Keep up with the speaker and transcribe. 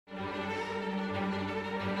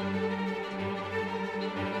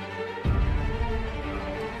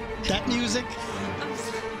That music. I'm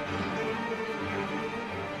so-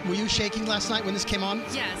 Were you shaking last night when this came on?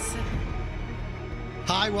 Yes.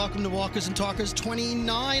 Hi, welcome to Walkers and Talkers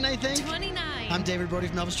 29, I think. 29. I'm David Brody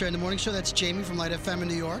from Elvis Duran in the Morning Show. That's Jamie from Light FM in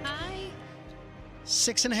New York. Hi.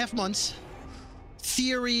 6.5 months.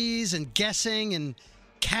 Theories and guessing and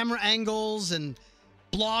camera angles and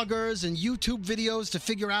bloggers and YouTube videos to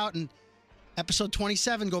figure out. And episode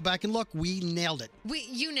 27, go back and look. We nailed it.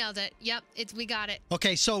 You nailed it. Yep, we got it.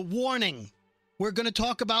 Okay, so warning. We're going to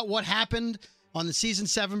talk about what happened on the season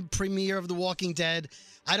 7 premiere of The Walking Dead.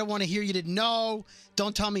 I don't want to hear you didn't know.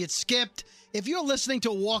 Don't tell me it skipped. If you're listening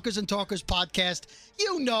to a Walkers and Talkers podcast,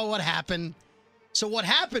 you know what happened. So what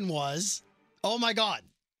happened was, oh my God,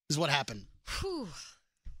 is what happened. Whew.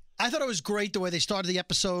 I thought it was great the way they started the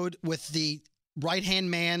episode with the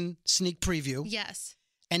right-hand man sneak preview. Yes.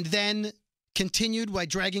 And then continued by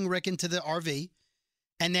dragging Rick into the RV.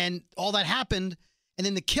 And then all that happened. And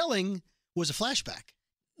then the killing was a flashback.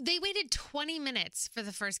 They waited 20 minutes for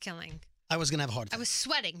the first killing. I was going to have a heart attack. I was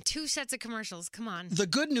sweating. 2 sets of commercials. Come on. The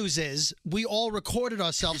good news is we all recorded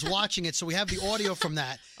ourselves watching it, so we have the audio from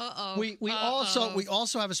that. Uh-oh. We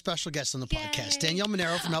also have a special guest on the podcast, Danielle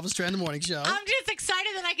Monero from Elvis Duran in the Morning Show. I'm just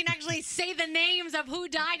excited that I can actually say the names of who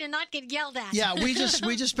died and not get yelled at. Yeah, we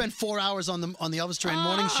just spent 4 hours on the Elvis Duran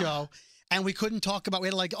Morning Show, and we couldn't talk about. We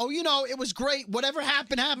had like, it was great. Whatever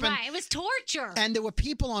happened. Right, it was torture. And there were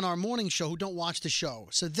people on our morning show who don't watch the show,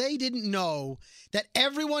 so they didn't know that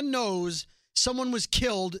everyone knows someone was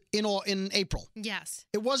killed in April. Yes.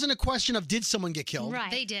 It wasn't a question of did someone get killed.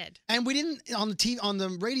 Right. They did. And we didn't on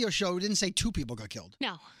the radio show. We didn't say 2 people got killed.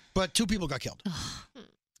 No. But 2 people got killed.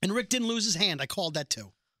 And Rick didn't lose his hand. I called that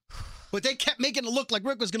too. But they kept making it look like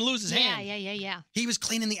Rick was going to lose his hand. Yeah. He was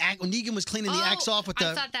cleaning the axe. When Negan was cleaning the axe off with the.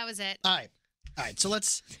 I thought that was it. All right. So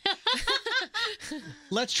let's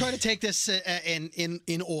try to take this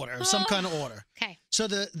in order, some kind of order. Okay. So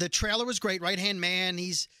the trailer was great. Right hand man.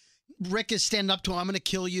 Rick is standing up to him. I'm going to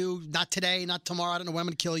kill you. Not today. Not tomorrow. I don't know when I'm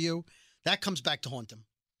going to kill you. That comes back to haunt him.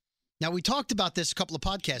 Now we talked about this a couple of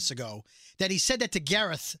podcasts ago. That he said that to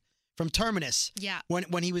Gareth from Terminus. Yeah.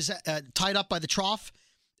 When he was tied up by the trough,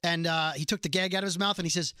 and he took the gag out of his mouth, and he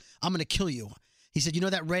says, "I'm going to kill you." He said, "You know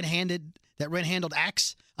that red-handled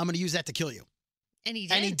axe? I'm going to use that to kill you." And he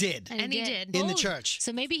did. And he did. And In the church.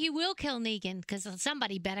 So maybe he will kill Negan because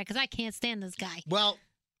somebody better, because I can't stand this guy. Well,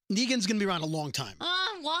 Negan's going to be around a long time.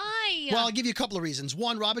 Why? Well, I'll give you a couple of reasons.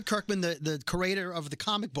 One, Robert Kirkman, the creator of the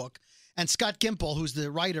comic book, and Scott Gimple, who's the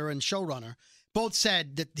writer and showrunner, both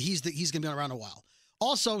said that he's going to be around a while.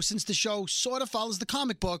 Also, since the show sort of follows the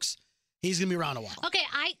comic books, he's going to be around a while. Okay,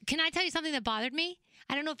 can I tell you something that bothered me?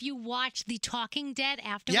 I don't know if you watched The Talking Dead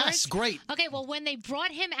afterwards. Yes, great. Okay, well, when they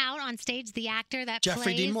brought him out on stage, the actor that Jeffrey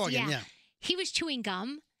plays, Dean Morgan, yeah. He was chewing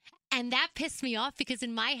gum, and that pissed me off because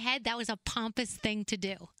in my head, that was a pompous thing to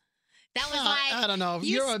do. That was like, I don't know.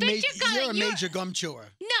 You're a major gum chewer.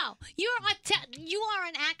 No, you are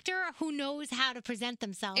an actor who knows how to present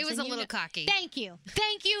themselves. It was a little cocky. Thank you.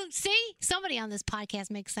 See, somebody on this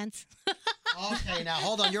podcast makes sense. Okay, now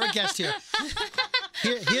hold on. You're a guest here.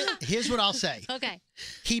 Here's what I'll say. Okay.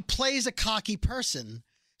 He plays a cocky person,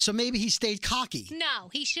 so maybe he stayed cocky. No,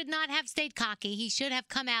 he should not have stayed cocky. He should have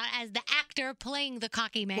come out as the actor playing the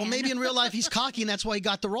cocky man. Well, maybe in real life he's cocky, and that's why he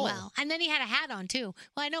got the role. Well, and then he had a hat on too.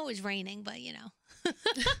 Well, I know it was raining, but you know.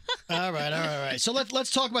 All right. So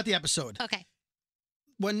let's talk about the episode. Okay.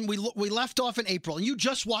 When we left off in April, and you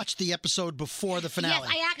just watched the episode before the finale.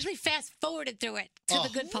 Yes, I actually fast forwarded through it to the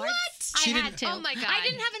good part. What? I had to. Oh my God. I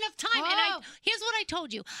didn't have enough time. And here's what I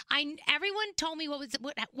told you. Everyone told me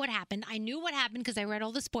what happened. I knew what happened because I read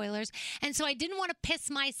all the spoilers, and so I didn't want to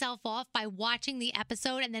piss myself off by watching the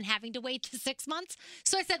episode and then having to wait 6 months.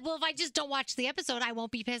 So I said, well, if I just don't watch the episode, I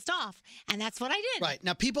won't be pissed off, and that's what I did. Right.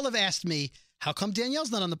 Now, people have asked me, how come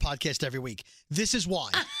Danielle's not on the podcast every week? This is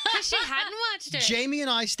why. Because she hadn't watched it. Jamie and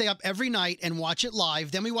I stay up every night and watch it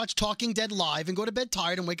live. Then we watch Talking Dead live and go to bed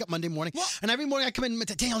tired and wake up Monday morning. Well, and every morning I come in and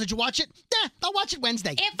say, Danielle, did you watch it? Yeah, I'll watch it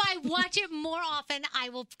Wednesday. If I watch it more often, I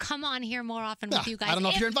will come on here more often with you guys. I don't know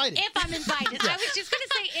if you're invited. If I'm invited. I was just going to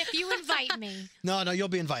say, if you invite me. No, you'll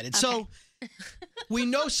be invited. Okay. So we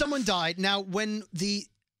know someone died. Now, when the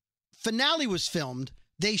finale was filmed,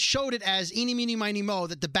 they showed it as eeny, meeny, miny, mo,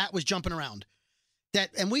 that the bat was jumping around.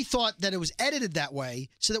 And we thought that it was edited that way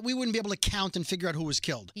so that we wouldn't be able to count and figure out who was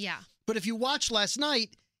killed. Yeah. But if you watched last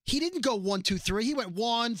night, he didn't go 1, 2, 3. He went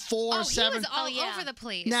 1, 4, 7. He was all over the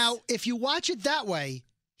place. Now, if you watch it that way,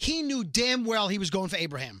 he knew damn well he was going for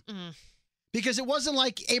Abraham. Mm. Because it wasn't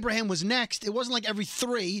like Abraham was next. It wasn't like every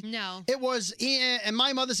 3. No. It was, and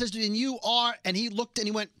my mother says, and you are, and he looked and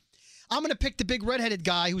he went, I'm going to pick the big redheaded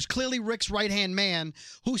guy who's clearly Rick's right-hand man,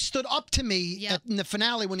 who stood up to me in the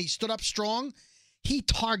finale when he stood up strong. He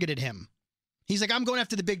targeted him. He's like, I'm going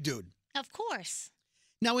after the big dude. Of course.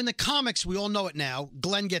 Now, in the comics, we all know it now,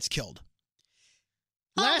 Glenn gets killed.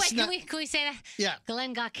 Can we say that? Yeah.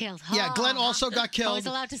 Glenn got killed. Yeah, Glenn also got killed. I was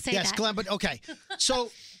allowed to say yes, that. Glenn, but okay.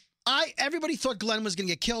 So everybody thought Glenn was going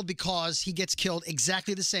to get killed because he gets killed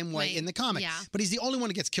exactly the same way in the comic. Yeah. But he's the only one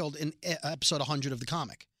who gets killed in episode 100 of the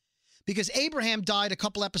comic. Because Abraham died a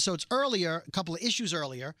couple episodes earlier, a couple of issues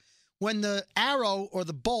earlier, when the arrow or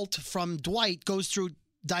the bolt from Dwight goes through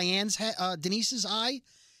Denise's eye.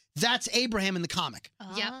 That's Abraham in the comic.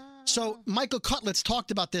 Yep. So Michael Cutlitz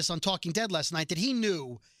talked about this on Talking Dead last night, that he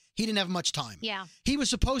knew he didn't have much time. Yeah. He was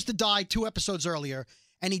supposed to die 2 episodes earlier,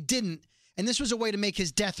 and he didn't. And this was a way to make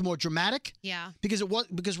his death more dramatic. Yeah. Because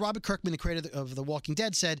Robert Kirkman, the creator of The Walking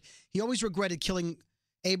Dead, said he always regretted killing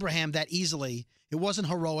Abraham that easily. It wasn't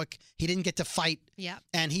heroic. He didn't get to fight. Yeah.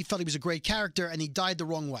 And he felt he was a great character, and he died the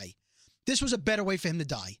wrong way. This was a better way for him to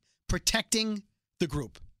die, protecting the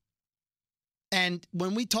group. And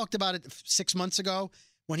when we talked about it 6 months ago,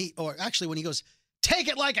 when he goes, take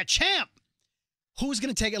it like a champ. Who's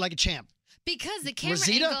going to take it like a champ? Because the camera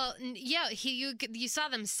Rosita? angle, you saw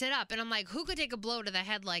them sit up, and I'm like, who could take a blow to the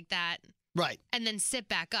head like that? Right. And then sit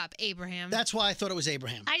back up? Abraham. That's why I thought it was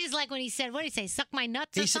Abraham. I just like when he said, what did he say? Suck my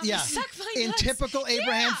nuts or He said, something? yeah. Suck my In nuts. typical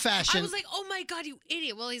Abraham fashion. I was like, oh my God, you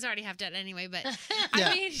idiot. Well, he's already half dead anyway, but Yeah.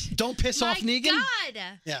 I mean, Don't piss off Negan. God.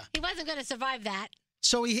 Yeah. He wasn't going to survive that.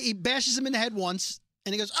 So he bashes him in the head once,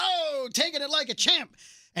 and he goes, oh, taking it like a champ.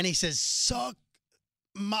 And he says, suck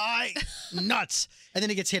my nuts. And then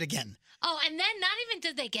he gets hit again. Oh, and then not even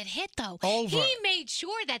did they get hit, though. Over. He made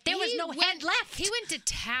sure that there was no head left. He went to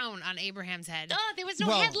town on Abraham's head. Oh, there was no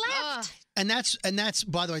Well, head left. And that's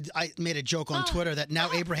by the way, I made a joke on Twitter that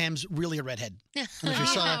now Abraham's really a redhead. I don't know if you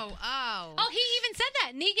saw that. Oh, He even said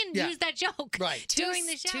that. Negan Yeah. used that joke Right. during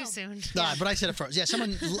the show. Too soon. But I said it first. Yeah,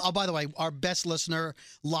 someone, by the way, our best listener,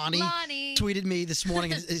 Lonnie, tweeted me this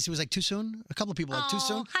morning. And he was like, too soon? A couple of people like, too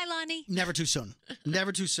soon? Hi, Lonnie. Never too soon.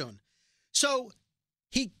 Never too soon. So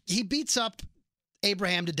he beats up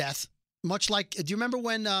Abraham to death, much like, do you remember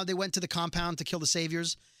when they went to the compound to kill the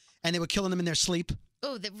Saviors and they were killing them in their sleep?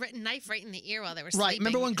 Oh, the knife right in the ear while they were sleeping. Right.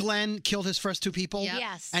 Remember when Glenn killed his first 2 people? Yep.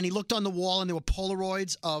 Yes. And he looked on the wall and there were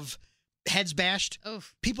Polaroids of heads bashed?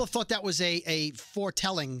 Oof. People thought that was a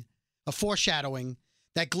foreshadowing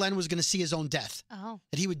that Glenn was going to see his own death,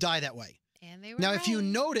 that he would die that way. And they were Now, if you right.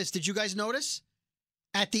 notice, did you guys notice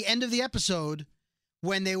at the end of the episode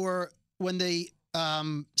when the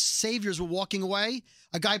Saviors were walking away,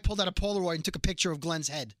 a guy pulled out a Polaroid and took a picture of Glenn's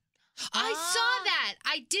head. I saw that.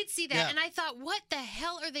 I did see that. Yeah. And I thought, what the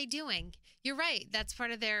hell are they doing? You're right. That's part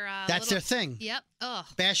of their That's their thing. Yep. Oh.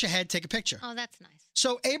 Bash a head, take a picture. Oh, that's nice.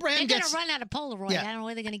 So Abraham They're gets going to run out of Polaroid. Yeah. I don't know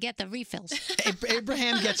where they're going to get the refills.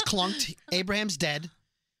 Abraham gets clunked. Abraham's dead.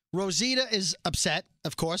 Rosita is upset,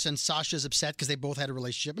 of course, and Sasha's upset because they both had a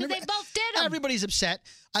relationship. And They both did them. Everybody's upset.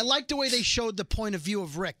 I like the way they showed the point of view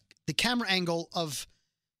of Rick. The camera angle of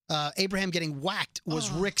Abraham getting whacked was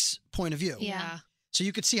Rick's point of view. Yeah. So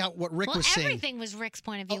you could see what Rick was seeing. Everything was Rick's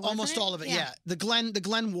point of view. Almost wasn't it? all of it, yeah. The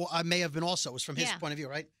Glenn may have been also was from his Yeah. point of view,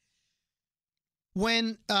 right?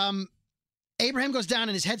 When Abraham goes down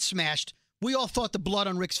and his head smashed, we all thought the blood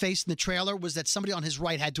on Rick's face in the trailer was that somebody on his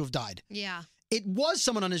right had to have died. Yeah. It was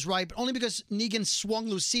someone on his right, but only because Negan swung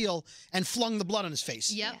Lucille and flung the blood on his face.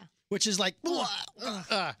 Yep. Yeah. Which is like,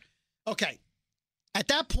 okay. At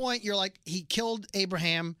that point, you're like, he killed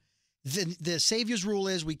Abraham. The Savior's rule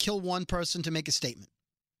is we kill one person to make a statement,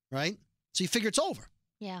 right? So you figure it's over.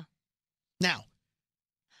 Yeah. Now,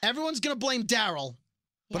 everyone's going to blame Daryl,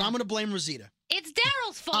 but Yeah. I'm going to blame Rosita. It's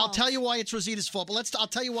Daryl's fault. I'll tell you why it's Rosita's fault, but I'll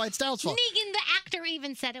tell you why it's Daryl's fault. Negan, the actor,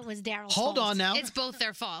 even said it was Daryl's Hold fault. on now. It's both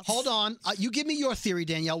their faults. Hold on. You give me your theory,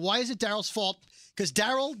 Danielle. Why is it Daryl's fault? Because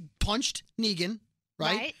Daryl punched Negan,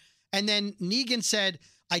 right? And then Negan said,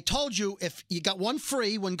 I told you if you got one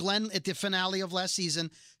free when Glenn at the finale of last season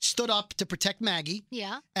stood up to protect Maggie.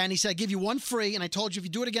 Yeah. And he said, I give you one free. And I told you if you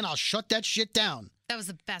do it again, I'll shut that shit down. That was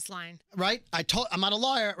the best line. Right? I'm not a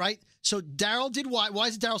liar, right? So Daryl did why? Why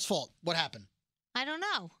is it Daryl's fault? What happened? I don't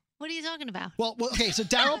know. What are you talking about? Well, okay, so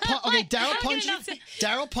Daryl punched know.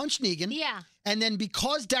 Daryl punched Negan. Yeah. And then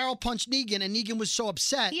because Daryl punched Negan and Negan was so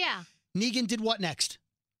upset, Yeah. Negan did what next?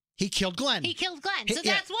 He killed Glenn. He killed Glenn. So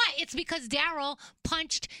Yeah. that's why. It's because Daryl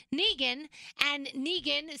punched Negan, and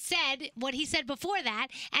Negan said what he said before that,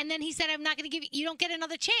 and then he said, I'm not going to give you don't get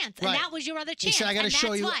another chance. And Right. that was your other He chance. said, I got to and show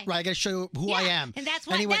that's you, why. right, I got to show you who I am. And that's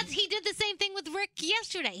why he went- he did the same thing with Rick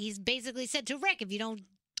yesterday. He's basically said to Rick, if you don't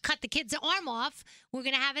cut the kid's arm off, we're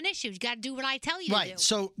gonna have an issue. You got to do what I tell you to Right. do.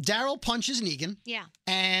 So Daryl punches Negan. Yeah.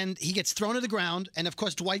 And he gets thrown to the ground. And of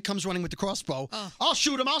course, Dwight comes running with the crossbow. Oh. I'll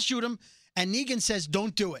shoot him. I'll shoot him. And Negan says,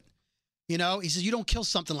 don't do it. You know, he says, you don't kill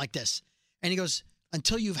something like this. And he goes,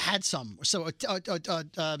 until you've had some. So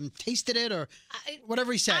tasted it or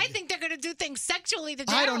whatever he said. I think they're gonna do things sexually to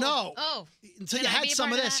Daryl. I don't know. Oh. Until Can you I had be a some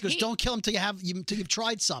of part of this. He that? goes, don't kill him until you've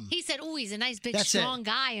tried some. He said, "Oh, he's a nice, big, That's it. strong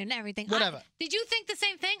guy and everything." Whatever. Did you think the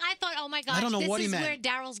same thing? I thought, "Oh my gosh, don't know this what he is meant. where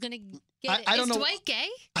Daryl's gonna get it." I don't Is know. Dwight gay?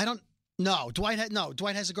 I don't. No, Dwight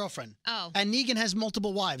has a girlfriend. Oh. And Negan has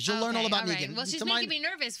multiple wives. You'll learn all Okay, about right. Negan. Well, she's To making me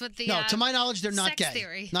nervous with the. No, to my knowledge, they're not sex gay.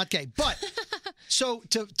 theory. Not gay. But so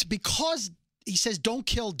because he says don't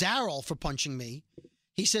kill Daryl for punching me,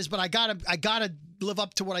 he says, but I gotta live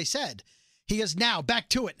up to what I said. He goes, now back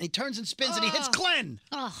to it. And he turns and spins and he hits Glenn.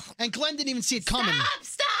 Oh, And Glenn didn't even see it coming.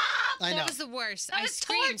 stop! I know. That was the worst. That I was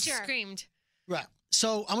torture. screamed. Right.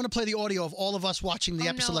 So I'm gonna play the audio of all of us watching the Oh,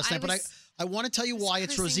 episode no, last I night, but was- I want to tell you why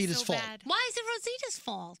it's cursing Rosita's so fault. bad. Why is it Rosita's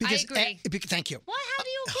fault? Because, agree. thank you. What? How do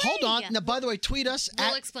you agree? Hold on. Now, by the way, tweet us.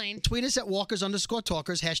 We'll explain. Tweet us at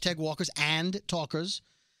Walkers_Talkers, hashtag Walkers and Talkers.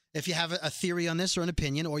 If you have a theory on this or an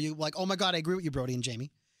opinion, or you like, oh my God, I agree with you, Brody and Jamie.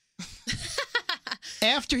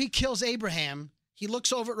 After he kills Abraham, he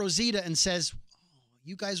looks over at Rosita and says, oh,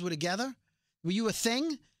 you guys were together? Were you a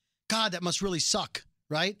thing? God, that must really suck,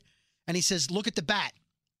 right? And he says, look at the bat.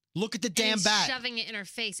 Look at the And damn he's bat. shoving it in her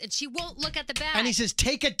face, and she won't look at the bat. And he says,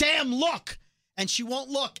 take a damn look. And she won't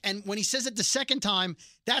look. And when he says it the second time,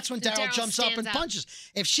 that's when Daryl Daryl jumps up stands and up. punches.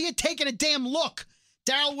 If she had taken a damn look,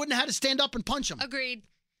 Daryl wouldn't have had to stand up and punch him. Agreed.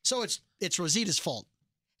 So it's Rosita's fault.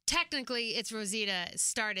 Technically, it's Rosita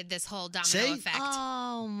started this whole domino See? effect.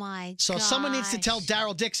 Oh my! So someone needs to tell gosh.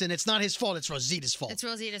 Daryl Dixon it's not his fault, it's Rosita's fault. It's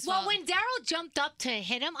Rosita's Well, fault. when Daryl jumped up to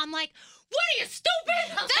hit him, I'm like, "What are you stupid?"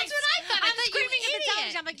 That's what I thought. I I'm thought you screaming at the idiot.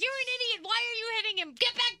 television. I'm like, "You're an idiot! Why are you hitting him?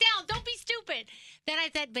 Get back down! Don't be stupid!" Then I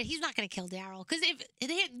said, "But he's not going to kill Daryl because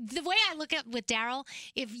the way I look at with Daryl,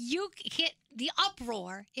 if you hit the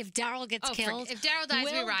uproar, if Daryl gets Oh, killed, if Daryl dies,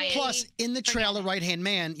 we will riot. be- Plus, in the trailer, it. right hand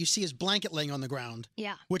man, you see his blanket laying on the ground,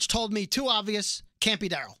 yeah, which told me too obvious, can't be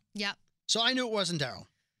Daryl. Yep. So I knew it wasn't Daryl.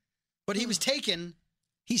 But he was taken,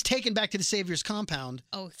 he's taken back to the Savior's compound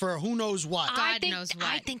Oh. for who knows what. I God think, knows what.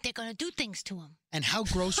 I think they're going to do things to him. And how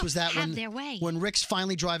gross was that Have their way. when Rick's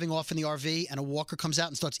finally driving off in the RV and a walker comes out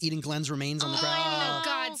and starts eating Glenn's remains on the ground? Oh,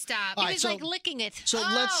 God, stop. All He right, was so- like licking it. So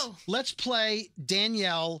Oh. let's play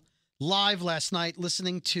Danielle live last night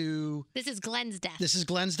listening to This is Glenn's death. this is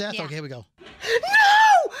Glenn's death. Yeah. Okay, here we go.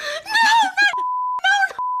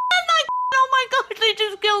 Oh my God, they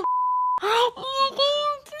just killed. Oh, no.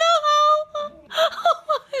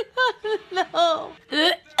 Oh my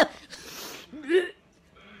God, no.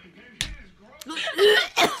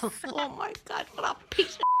 Oh my God, what a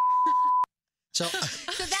piece of. So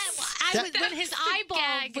So that That- was when his eyeball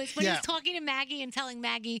Gag. was when Yeah. he was talking to Maggie and telling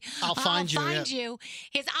Maggie, I'll find you, you."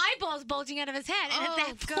 His eyeballs bulging out of his head, and Oh, at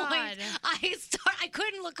that God. point, I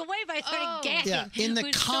couldn't look away, but I started Oh. gagging. yeah, in the It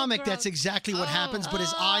was so comic, that's gross. exactly what happens. But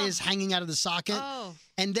his eye is hanging out of the socket. Oh.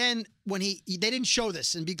 And then when they didn't show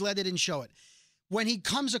this, and be glad they didn't show it. When he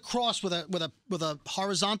comes across with a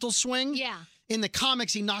horizontal swing, Yeah. in the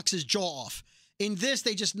comics he knocks his jaw off. In this,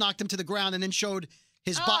 they just knocked him to the ground and then showed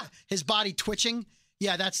his his body twitching.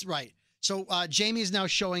 Yeah, that's right. So Jamie is now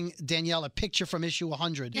showing Danielle a picture from issue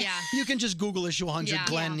 100. Yeah. You can just Google issue 100, Yeah.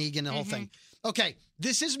 Glenn Negan, the whole thing. Okay,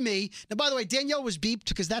 this is me. Now, by the way, Danielle was beeped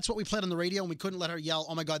because that's what we played on the radio and we couldn't let her yell,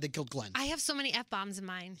 oh my God, they killed Glenn. I have so many F-bombs in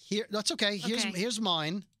mine. Here, that's okay. Okay. Here's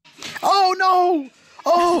mine. Oh no!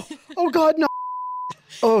 Oh God, no!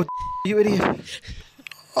 Oh, you idiot!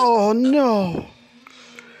 Oh no!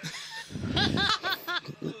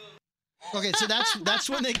 Okay, so that's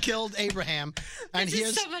when they killed Abraham, and This is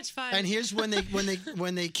here's so much fun. and here's when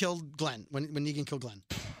they killed Glenn, when Negan killed Glenn.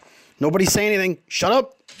 Nobody say anything. Shut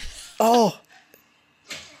up! Oh!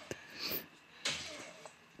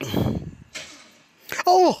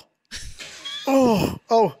 Oh! Oh!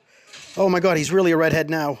 Oh! Oh my God, he's really a redhead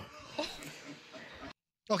now.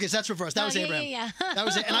 Okay, so that's reversed. That was yeah, Abraham. yeah. That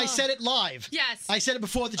was it, and I said it live. Yes. I said it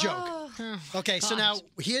before the joke. Oh, Okay, so now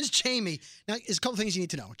here's Jamie. Now, there's a couple things you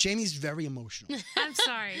need to know. Jamie's very emotional. I'm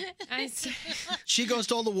sorry. She goes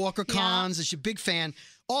to all the Walker cons, and she's a big fan.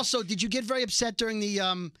 Also, did you get very upset during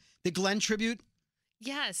the Glenn tribute?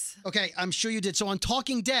 Yes. Okay, I'm sure you did. So on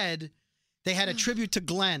Talking Dead, they had a tribute to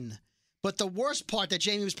Glenn. But the worst part that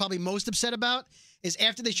Jamie was probably most upset about is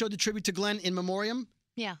after they showed the tribute to Glenn in memoriam,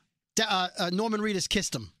 Yeah. Norman Reedus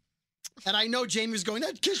kissed him. And I know Jamie was going,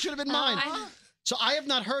 that kiss should have been mine. So I have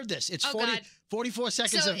not heard this. It's Oh, 44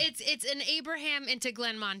 seconds So of... it's an Abraham into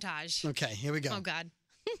Glenn montage. Okay, here we go. Oh God.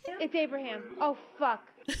 It's Abraham. Oh, fuck.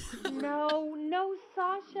 No,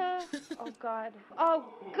 Sasha. Oh, God. Oh,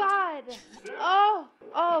 God.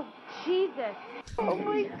 Oh, Jesus. Oh,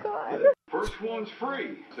 my God. First one's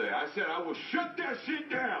free. I said I will shut that shit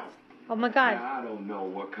down. Oh, my God. Now, I don't know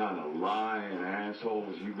what kind of lying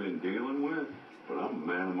assholes you've been dealing with, but I'm a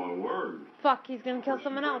man of my word. Fuck, he's gonna kill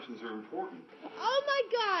someone else. First impressions are important. Oh, my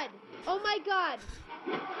God. Oh, my God.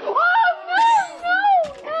 Oh,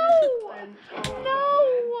 no.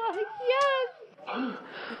 Yes.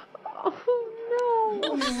 Oh, no.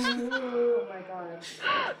 Oh, my God.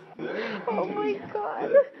 Oh, my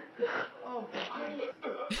God.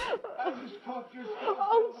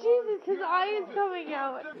 Oh, Jesus, his eye is coming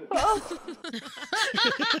out. Oh.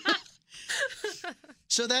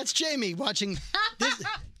 So that's Jamie watching.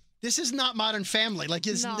 This is not Modern Family. Like,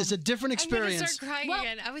 it's a different I'm gonna experience. start crying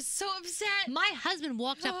again. I was so upset. My husband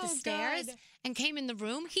walked up the stairs and came in the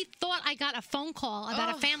room. He thought I got a phone call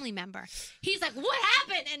about a family member. He's like, "What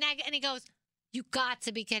happened?" And he goes, "You got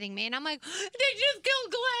to be kidding me." And I'm like, "They just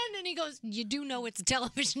killed Glenn." And he goes, "You do know it's a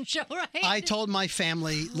television show, right?" I told my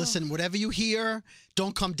family, listen, whatever you hear,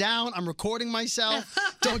 don't come down. I'm recording myself.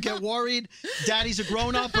 Don't get worried. Daddy's a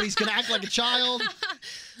grown-up, but he's going to act like a child.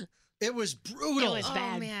 It was brutal. It was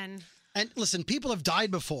bad. Oh, man. And listen, people have died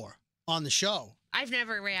before on the show, I've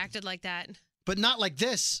never reacted like that. but not like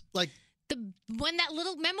this. Like,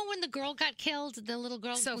 Remember when the girl got killed? The little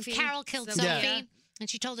girl, Sophie. Carol killed Sophia. Sophie, Yeah. and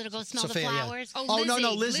she told her to go smell Sophia, the yeah. flowers. Oh,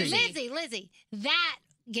 no, Lizzie. Lizzie. That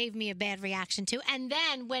gave me a bad reaction too. And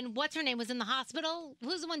then when what's her name was in the hospital,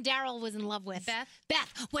 who's the one Daryl was in love with? Beth.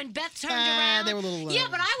 When Beth turned around, they were a little, yeah,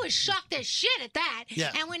 but I was shocked as shit at that.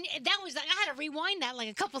 Yeah. And when that was, I had to rewind that like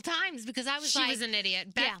a couple times because I was She like, was an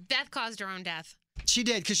idiot. Beth caused her own death. she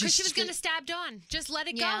did, because Because she was going to stab Dawn. Just let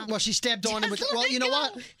it Yeah. go. Well, she stabbed Dawn. Just With, let well, it you know go.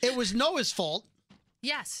 what? It was Noah's fault.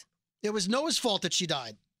 Yes. It was Noah's fault that she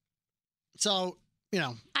died. So, you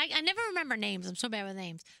know. I never remember names. I'm so bad with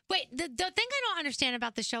names. Wait, the thing I don't understand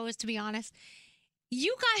about the show is, to be honest,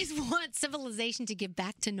 you guys want civilization to get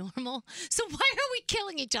back to normal. So why are we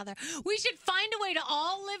killing each other? We should find a way to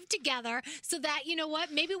all live together so that, you know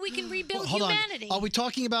what, maybe we can rebuild Hold humanity. on. Are we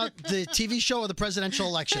talking about the TV show or the presidential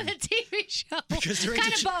election? The TV show. Because they're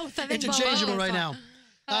kind of both. I think interchangeable both. right now.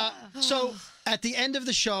 So at the end of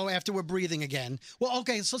the show, after we're breathing again, well,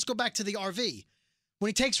 okay, so let's go back to the RV. When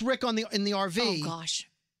he takes Rick in the RV, Oh, gosh.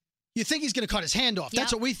 you think he's going to cut his hand off.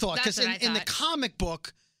 That's Yep. what we thought. That's Because what I in the thought. comic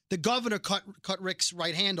book, the governor cut Rick's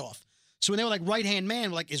right hand off. So when they were like right hand man,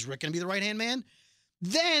 we're like, is Rick going to be the right hand man?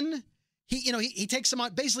 Then he takes him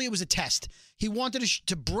out. Basically, it was a test. He wanted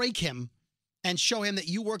to break him and show him that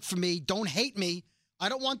you work for me. Don't hate me. I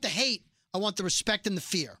don't want the hate. I want the respect and the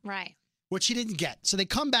fear, Right. which he didn't get. So they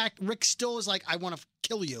come back. Rick still is like, I want to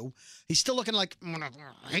kill you. He's still looking like, I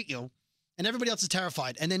hate you. And everybody else is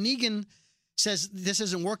terrified. And then Negan says, this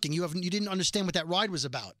isn't working. You didn't understand what that ride was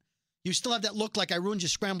about. You still have that look like I ruined your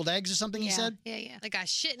scrambled eggs or something, he said. Yeah. Like a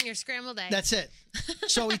shit in your scrambled eggs. That's it.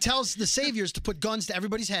 So he tells the saviors to put guns to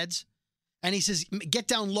everybody's heads. And he says, get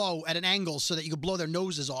down low at an angle so that you can blow their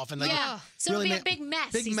noses off. And like, Yeah. So really it'll be a big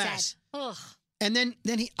mess, big he mess. said. Ugh. And then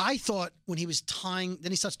I thought when he was tying,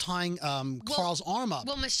 then he starts tying Carl's arm up.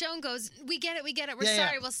 Well, Michonne goes, we get it. We're Yeah, yeah.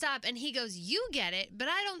 sorry, we'll stop. And he goes, you get it, but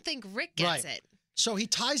I don't think Rick gets Right. it. So he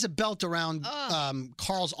ties a belt around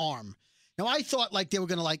Carl's arm. Now, I thought like they were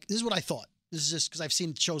going to this is what I thought. This is just because I've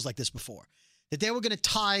seen shows like this before. That they were going to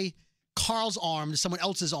tie Carl's arm to someone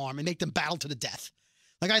else's arm and make them battle to the death.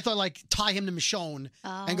 Like I thought like tie him to Michonne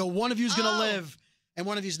and go, one of you's going to live and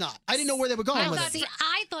one of you's not. I didn't know where they were going with it. See,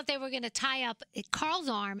 I thought they were going to tie up Carl's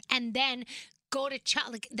arm and then go to chop,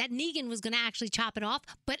 like that Negan was going to actually chop it off,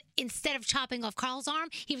 but instead of chopping off Carl's arm,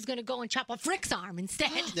 he was going to go and chop off Rick's arm instead.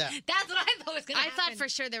 Yeah. That's what I thought was going to I happen. thought for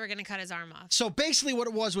sure they were going to cut his arm off. So basically what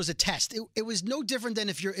it was a test. It was no different than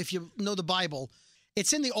if you know the Bible.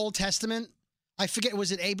 It's in the Old Testament. I forget,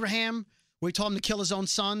 was it Abraham where he told him to kill his own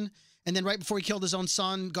son? And then right before he killed his own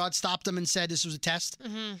son, God stopped him and said this was a test.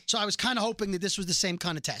 Mm-hmm. So I was kind of hoping that this was the same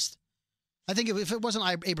kind of test. I think if it wasn't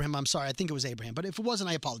Abraham, I'm sorry. I think it was Abraham. But if it wasn't,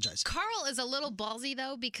 I apologize. Carl is a little ballsy,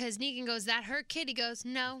 though, because Negan goes, that hurt, kid? He goes,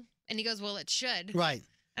 no. And he goes, well, it should. Right.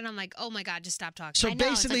 And I'm like, oh, my God, just stop talking. So I know,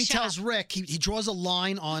 it's basically like, he shut tells Rick, he draws a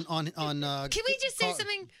line on Can we just say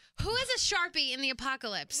something? Who has a Sharpie in the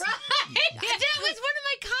apocalypse? Right. That was one of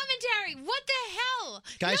my commentary. What the hell?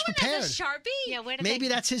 Guy's no one prepared. has a Sharpie? Yeah, where did Maybe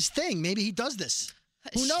they... that's his thing. Maybe he does this.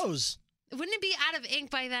 Who knows? Wouldn't it be out of ink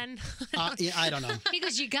by then? Yeah, I don't know. He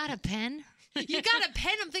goes, you got a pen? You got a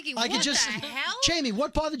pen. I'm thinking, I what could just, the hell? Jamie,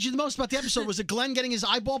 what bothered you the most about the episode? Was it Glenn getting his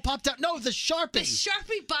eyeball popped out? No, the Sharpie. The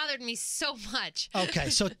Sharpie bothered me so much. Okay,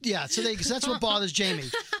 so yeah, so that's what bothers Jamie.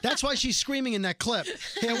 That's why she's screaming in that clip.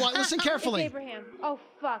 Here, listen carefully. Abraham. Oh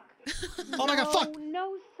fuck. Oh my God, fuck.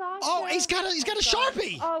 No, Sasha. Oh, he's got a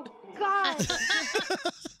Sharpie. Oh God.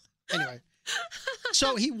 Anyway,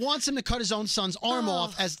 so he wants him to cut his own son's arm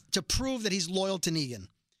off as to prove that he's loyal to Negan.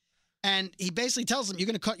 And he basically tells him, "You're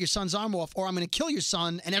going to cut your son's arm off, or I'm going to kill your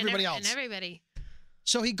son and everybody else." And everybody.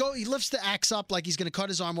 So he lifts the axe up like he's going to cut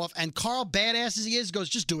his arm off, and Carl, badass as he is, goes,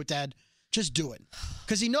 "Just do it, Dad. Just do it,"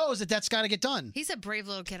 because he knows that that's got to get done. He's a brave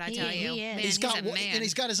little kid, I tell you. He is. Man, He's got a man. and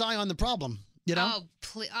he's got his eye on the problem. You know. Oh,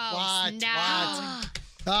 please. Oh, What? snap.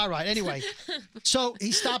 All right. Anyway, so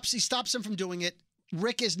he stops him from doing it.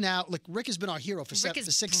 Rick is now Rick has been our hero for Rick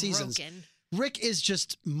is 6 seasons. broken. Rick is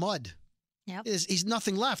just mud. Yep. He's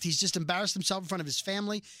nothing left. He's just embarrassed himself in front of his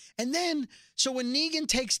family. And then, so when Negan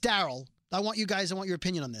takes Daryl, I want your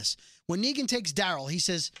opinion on this. When Negan takes Daryl, he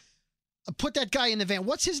says, "Put that guy in the van.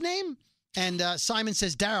 What's his name?" And Simon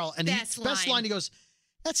says Daryl. And Best best line, he goes,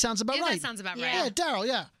 "That sounds about Yeah, right." that sounds about right. Yeah, Daryl,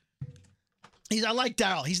 yeah. I like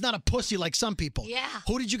Daryl. He's not a pussy like some people. Yeah.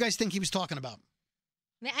 Who did you guys think he was talking about?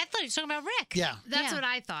 I thought he was talking about Rick. Yeah. That's Yeah. what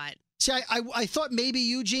I thought. See, I thought maybe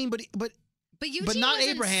Eugene, but But Eugene not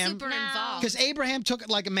wasn't Abraham. super No. involved. because Abraham took it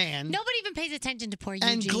like a man. Nobody even pays attention to poor Eugene.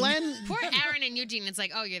 And Glenn, Poor Aaron and Eugene. It's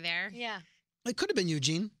like, oh, you're there. Yeah. it could have been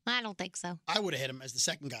Eugene. I don't think so. I would have hit him as the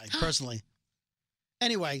second guy, personally.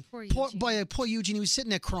 Anyway, Poor poor Eugene. He was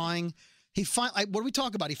sitting there crying. What do we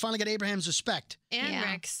talk about? He finally got Abraham's respect. And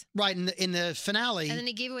Yeah. Rick's. Right, in the finale. And then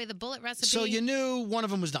he gave away the bullet recipe. So you knew one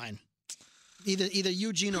of them was dying. Either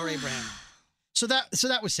Eugene or Abraham. So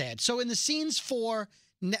that was sad. So in the scenes for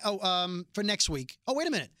next week. Oh, wait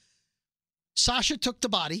a minute. Sasha took the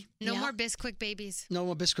body. No Yeah. more Bisquick babies. No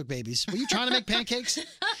more Bisquick babies. Were you trying to make pancakes?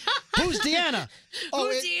 Who's Deanna?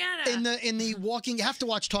 Who's Deanna? In the Walking, you have to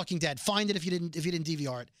watch Talking Dead. Find it if you didn't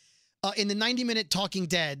DVR it. In the 90-minute Talking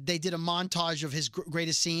Dead, they did a montage of his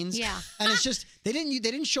greatest scenes. Yeah. And it's just they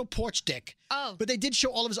didn't show Porch Dick, Oh, but they did show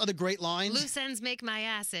all of his other great lines. loose ends make my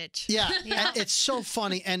ass itch. Yeah, and it's so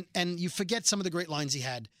funny, and you forget some of the great lines he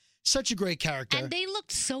had. Such a great character. And they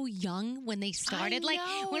looked so young when they started. Like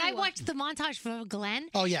when I know. watched the montage for Glenn.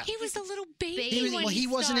 Oh, yeah. He was a little baby. he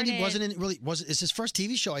wasn't started. it's his first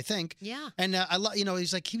TV show, I think. Yeah. And I love,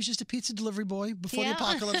 he's like, he was just a pizza delivery boy before the Yeah.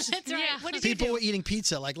 apocalypse. That's right. Yeah. What did you People do? were eating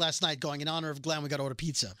pizza like last night, going in honor of Glenn. We got to order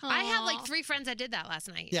pizza. I have Aw. like 3 friends that did that last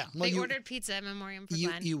night. Yeah, well, they you- ordered pizza in memoriam for You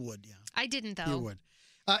Glenn. would, yeah, I didn't though. you would.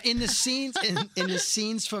 In the scenes, in the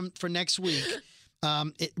scenes for next week,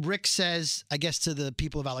 Rick says, I guess to the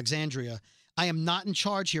people of Alexandria, "I am not in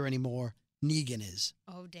charge here anymore. Negan is."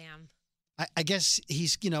 Oh damn. I guess he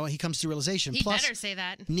comes to realization. He Plus, better say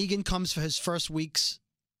that. Negan comes for his first week's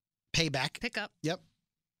payback. Pick up. Yep.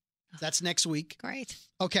 That's next week. Great.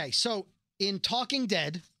 Okay, so in Talking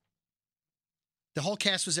Dead, the whole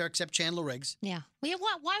cast was there except Chandler Riggs. Yeah. Well,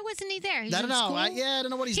 why wasn't he there? He's I don't in know. school? I don't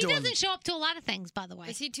know what he's He doing. doesn't show up to a lot of things, by the way.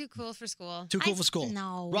 Is he too cool for school? Too cool for school.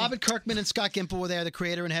 No. Robert Kirkman and Scott Gimple were there, the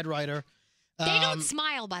creator and head writer. They don't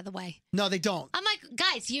smile, by the way. No, they don't. I'm like,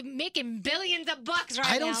 guys, you're making billions of bucks right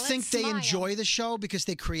now. I don't Let's think they smile. enjoy the show because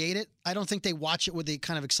they create it. I don't think they watch it with the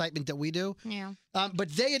kind of excitement that we do. Yeah. But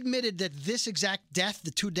they admitted that this exact death,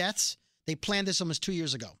 the 2 deaths, they planned this almost 2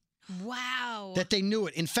 years ago. Wow. That they knew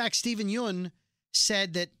it. In fact, Stephen Yeun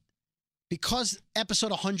said that because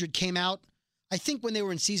episode 100 came out, I think when they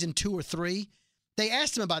were in season 2 or 3, they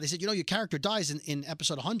asked him about it. They said, your character dies in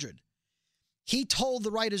episode 100. He told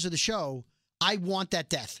the writers of the show, "I want that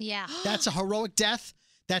death. Yeah. That's a heroic death.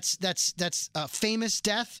 That's a famous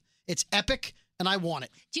death. It's epic, and I want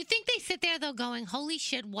it." Do you think they sit there though, going, "Holy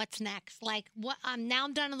shit, what's next? Like, what? Now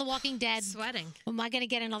I'm done on The Walking Dead. Sweating. Am I going to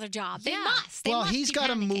get another job?" They Yeah. must. They Well, must he's be got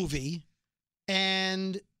a panicking. movie,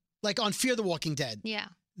 and like on Fear the Walking Dead, Yeah.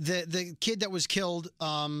 the kid that was killed,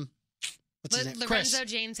 what's his name? Chris. Lorenzo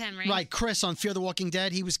James Henry. Right, Chris on Fear the Walking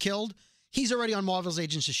Dead. He was killed. He's already on Marvel's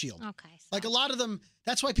Agents of S.H.I.E.L.D. Okay. So, Like a lot of them,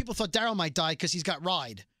 that's why people thought Daryl might die because he's got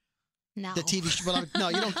Ride, no. the TV show. But no,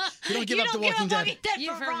 you don't give You up The don't give Walking Dead.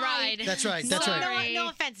 You for for ride. That's right. That's no, right. No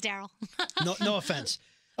offense, Daryl. No offense.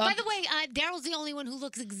 By the way, Daryl's the only one who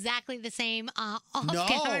looks exactly the same off camera and No. on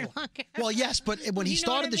camera. Well, yes, but when he You know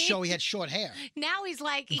what started I the show, mean? he had short hair. Now he's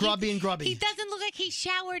like Grubby and grubby. He doesn't look like he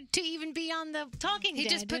showered to even be on the Talking He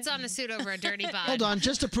Dead. just puts on a suit over a dirty bod. Hold on,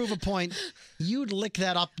 just to prove a point, you'd lick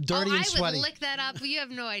that up dirty oh, and sweaty. I would lick that up. You have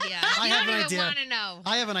no idea. I you have don't an even idea. want to know.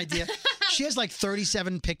 I have an idea. She has like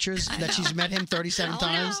 37 pictures that she's met him 37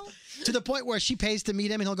 times. To the point where she pays to meet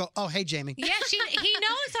him and he'll go, "Oh, hey, Jamie." Yeah, he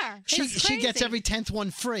knows her. She It's gets crazy. every 10th one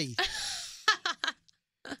free.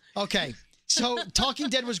 Okay. So Talking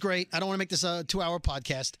Dead was great. I don't want to make this a 2-hour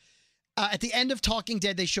podcast. At the end of Talking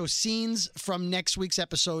Dead, they show scenes from next week's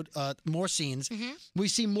episode, more scenes. We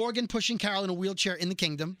see Morgan pushing Carol in a wheelchair in the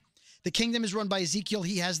kingdom. The kingdom is run by Ezekiel.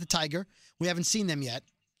 He has the tiger. We haven't seen them yet.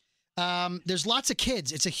 There's lots of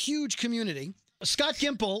kids. It's a huge community. Scott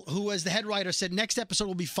Gimple, who was the head writer, said next episode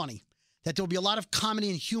will be funny, that there will be a lot of comedy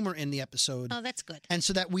and humor in the episode. Oh, that's good. And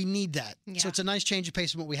so that we need that. Yeah. So it's a nice change of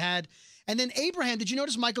pace from what we had. And then Abraham, did you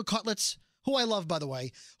notice Michael Cutlitz, who I love, by the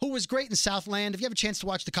way, who was great in Southland? If you have a chance to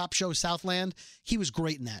watch the cop show Southland, he was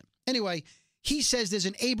great in that. Anyway, he says there's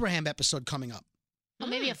an Abraham episode coming up. Well,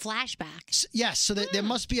 maybe a flashback. Yes, so there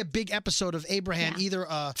must be a big episode of Abraham, Yeah. either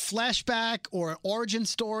a flashback or an origin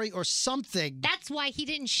story or something. That's why he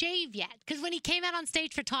didn't shave yet. Because when he came out on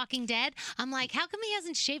stage for Talking Dead, I'm like, how come he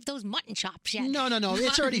hasn't shaved those mutton chops yet? No.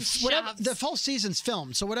 It's already Mutton whatever. chops. The whole season's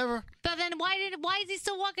filmed, so whatever. But then why is he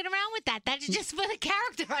still walking around with that? That's just for the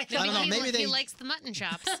character. I I don't know, think. maybe he they- likes the mutton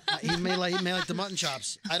chops. He may like the mutton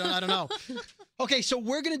chops. I don't know. Okay, so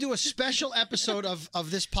we're gonna do a special episode of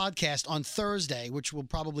this podcast on Thursday, which we'll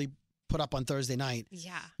probably put up on Thursday night.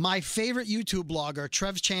 Yeah. My favorite YouTube blogger,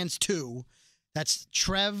 Trev's Chan's 2. That's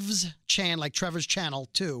Trev's Chan, like Trevor's Channel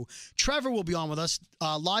 2. Trevor will be on with us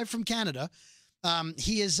live from Canada.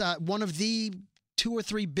 He is one of the 2 or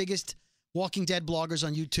 3 biggest Walking Dead bloggers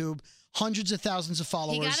on YouTube. Hundreds of thousands of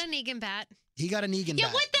followers. He got a Negan bat. He got a Negan Yeah,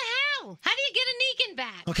 bat. what the hell? How do you get a Negan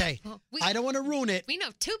bat? Okay, We- I don't want to ruin it. We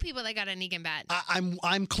know 2 people that got a Negan bat.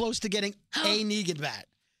 I'm close to getting a Negan bat,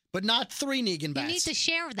 but not 3 Negan You bats. need to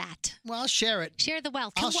share that. Well, I'll share it. Share the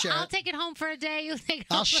wealth. I'll share I'll it. take it home for a day. You take it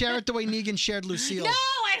home I'll for share it the way Negan shared Lucille. No,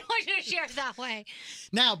 I don't want you to share it that way.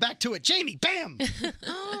 Now back to it, Jamie. Bam.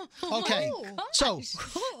 Okay, so That's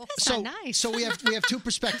so not nice. so we have 2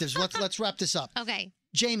 perspectives. Let's wrap this up. Okay.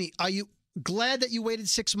 Jamie, are you glad that you waited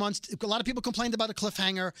 6 months? A lot of people complained about the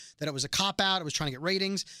cliffhanger, that it was a cop-out, it was trying to get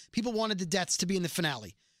ratings. People wanted the deaths to be in the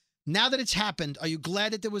finale. Now that it's happened, are you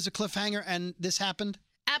glad that there was a cliffhanger and this happened?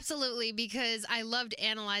 Absolutely, because I loved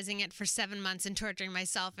analyzing it for 7 months and torturing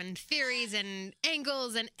myself and theories and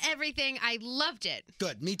angles and everything. I loved it.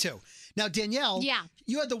 Good, me too. Now, Danielle, Yeah.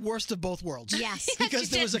 you had the worst of both worlds. Yes.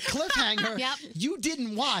 Because there was a cliffhanger Yep. you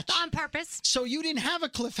didn't watch. On purpose. So you didn't have a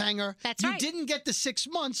cliffhanger. That's you right. didn't get the 6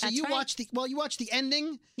 months. So That's you right. watched the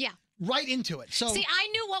ending Yeah. right into it. So See, I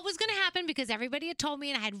knew what was going to happen because everybody had told me,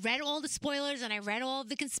 and I had read all the spoilers and I read all of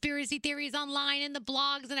the conspiracy theories online and the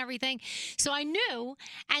blogs and everything. So I knew.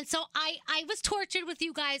 And so I was tortured with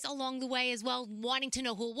you guys along the way as well, wanting to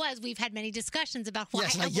know who it was. We've had many discussions about why.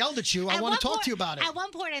 yes, and I yelled at you. I want to talk to you about it. At one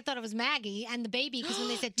point, I thought it was Maggie and the baby because when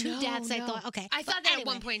they said 2 deaths, I thought, okay. I But thought that anyway, at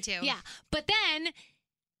one point too. Yeah. But then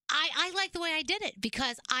I like the way I did it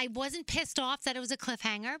because I wasn't pissed off that it was a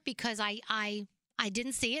cliffhanger because I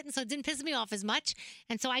didn't see it, and so it didn't piss me off as much.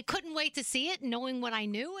 And so I couldn't wait to see it, knowing what I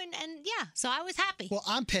knew. And yeah, so I was happy. Well,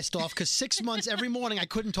 I'm pissed off because 6 months every morning I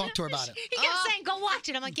couldn't talk to her about it. He kept saying, go watch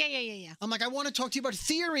it. I'm like, yeah. I'm like, I want to talk to you about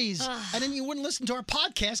theories. And then you wouldn't listen to our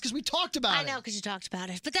podcast because we talked about I it. know, because you talked about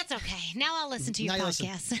it. But that's okay. Now I'll listen to your Now you listen.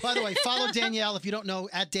 podcast. By the way, follow Danielle if you don't know,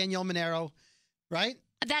 at Danielle Monero, right?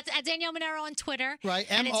 That's at Danielle Monero on Twitter. Right,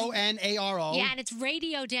 And it's- Monaro. Yeah, and it's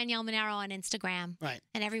Radio Danielle Monero on Instagram. Right.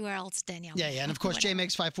 And everywhere else, Danielle. Yeah, and of Monero, course, whatever.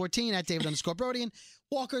 JMakes514 at David_Brody and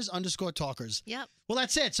Walkers_Talkers. Yep. Well,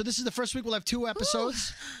 that's it. So this is the first week. We'll have 2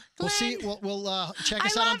 episodes. We'll see. Glenn. We'll check I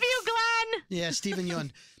us out. love you, Glenn. Yeah, Stephen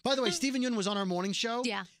Yun. By the way, Stephen Yun was on our morning show.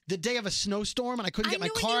 Yeah. The day of a snowstorm, and I couldn't I get my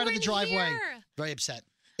knew when car you out of were the in driveway. here. Very upset.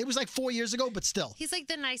 It was like 4 years ago, but still. He's like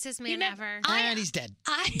the nicest man Remember- ever. And he's dead.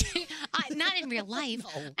 I not in real life.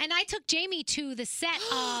 And I took Jamie to the set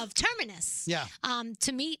of Terminus. Yeah.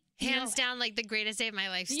 To meet Hands down, like the greatest day of my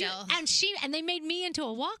life still. and they made me into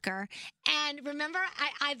a walker. And remember,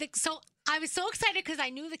 I was so excited because I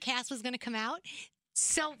knew the cast was going to come out.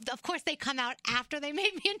 So of course they come out after they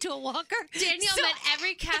made me into a walker. Danielle So- met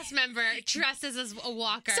every cast member dresses as a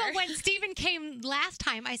walker. So when Steven came last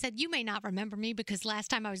time, I said, "You may not remember me because last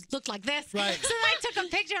time I looked like this." Right. So I took a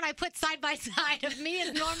picture and I put side by side of me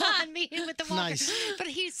as normal and me with the walker. Nice. But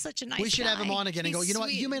he's such a nice. We should have him guy. on again and go, He's you know what?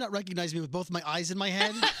 sweet. You may not recognize me with both my eyes in my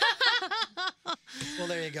head. Well,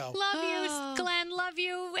 there you go. Love you, Glenn. Love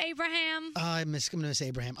you, Abraham. I'm going to miss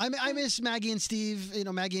Abraham. I miss Maggie and Steve,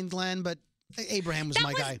 Maggie and Glenn, but Abraham was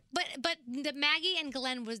my guy. But the Maggie and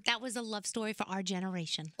Glenn was a love story for our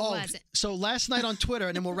generation. Oh, Was it? so last night on Twitter,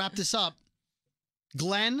 and then we'll wrap this up.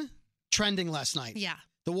 Glenn trending last night. yeah.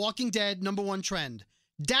 The Walking Dead #1 trend.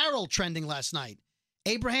 Daryl trending last night.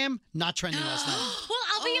 Abraham not trending last night. Well,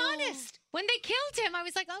 I'll be Oh. honest. When they killed him, I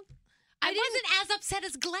was like, oh. I wasn't as upset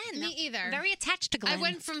as Glenn. Me either. I'm very attached to Glenn. I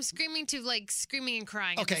went from screaming to like screaming and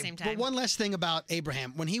crying at the same time. but one last thing about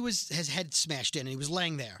Abraham. When his head smashed in and he was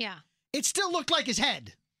laying there, Yeah. it still looked like his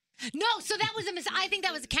head. No, so that was I think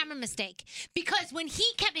that was a camera mistake because when he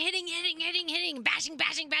kept hitting, bashing,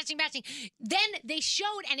 then they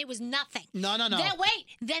showed and it was nothing. No.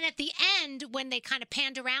 Then at the end when they kind of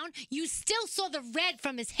panned around, you still saw the red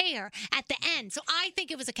from his hair at the end. So I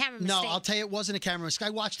think it was a camera mistake. No, I'll tell you, it wasn't a camera mistake.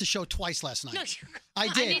 I watched the show twice last night. No, I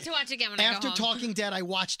did. I need to watch it again when After I go home. Talking Dead, I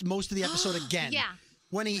watched most of the episode again. Yeah.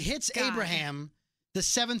 When he hits Abraham the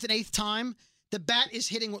 7th and 8th time, the bat is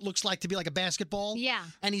hitting what looks like to be like a basketball. Yeah.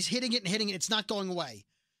 And he's hitting it and hitting it. It's not going away.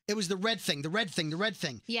 It was the red thing.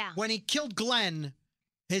 Yeah. When he killed Glenn,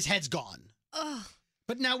 his head's gone. Ugh.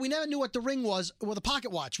 But now we never knew what the ring was or the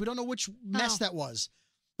pocket watch. We don't know which mess that was.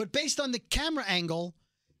 But based on the camera angle,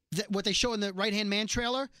 what they show in the Right Hand Man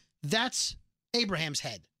trailer, that's Abraham's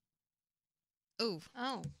head. Ooh.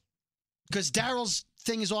 Oh. Because Daryl's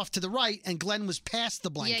thing is off to the right and Glenn was past the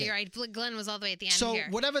blanket. Yeah, you're right. Glenn was all the way at the end So here.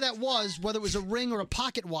 whatever that was, whether it was a ring or a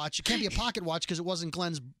pocket watch, it can't be a pocket watch because it wasn't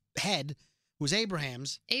Glenn's head. It was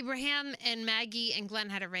Abraham's. Abraham and Maggie and Glenn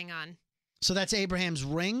had a ring on. So that's Abraham's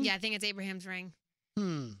ring? Yeah, I think it's Abraham's ring.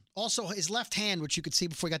 Also, his left hand, which you could see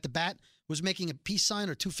before he got the bat, was making a peace sign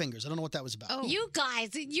or 2 fingers. I don't know what that was about. Oh. You guys,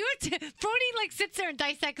 Brody like sits there and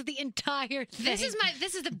dissects the entire thing. This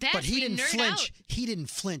is the best. But he We didn't nerd flinch. out. He didn't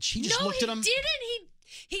flinch. He just No, looked at him. he didn't.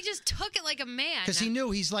 He just took it like a man. Because he knew,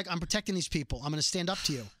 he's like, I'm protecting these people. I'm going to stand up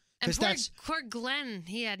to you. And Because poor Glenn,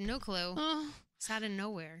 he had no clue. Oh. It's out of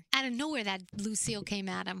nowhere. Out of nowhere, that Lucille came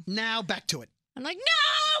at him. Now back to it. I'm like,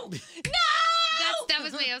 no! That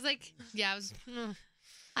was me. I was like, yeah, I was.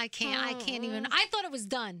 I can't even. I thought it was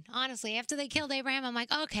done, honestly. After they killed Abraham, I'm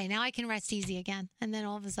like, okay, now I can rest easy again. And then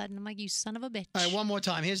all of a sudden, I'm like, you son of a bitch. All right, one more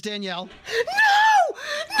time. Here's Danielle. No!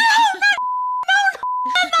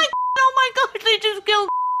 Oh my God, they just killed.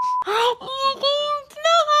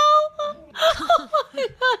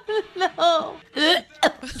 No!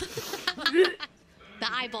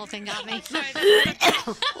 The eyeball thing got me.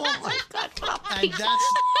 Oh my God,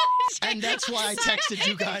 And that's why I texted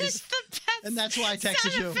you guys. And that's why I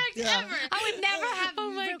texted you. Yeah. I would never have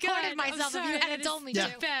recorded myself if you hadn't told me Yeah.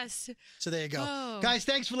 to. Best. So there you go. Oh. Guys,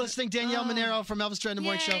 thanks for listening. Danielle Monero from Elvis Duran in the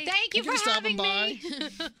Morning Show. Yay. Thank you Thank for stopping having me.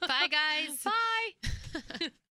 by. Bye, guys. Bye.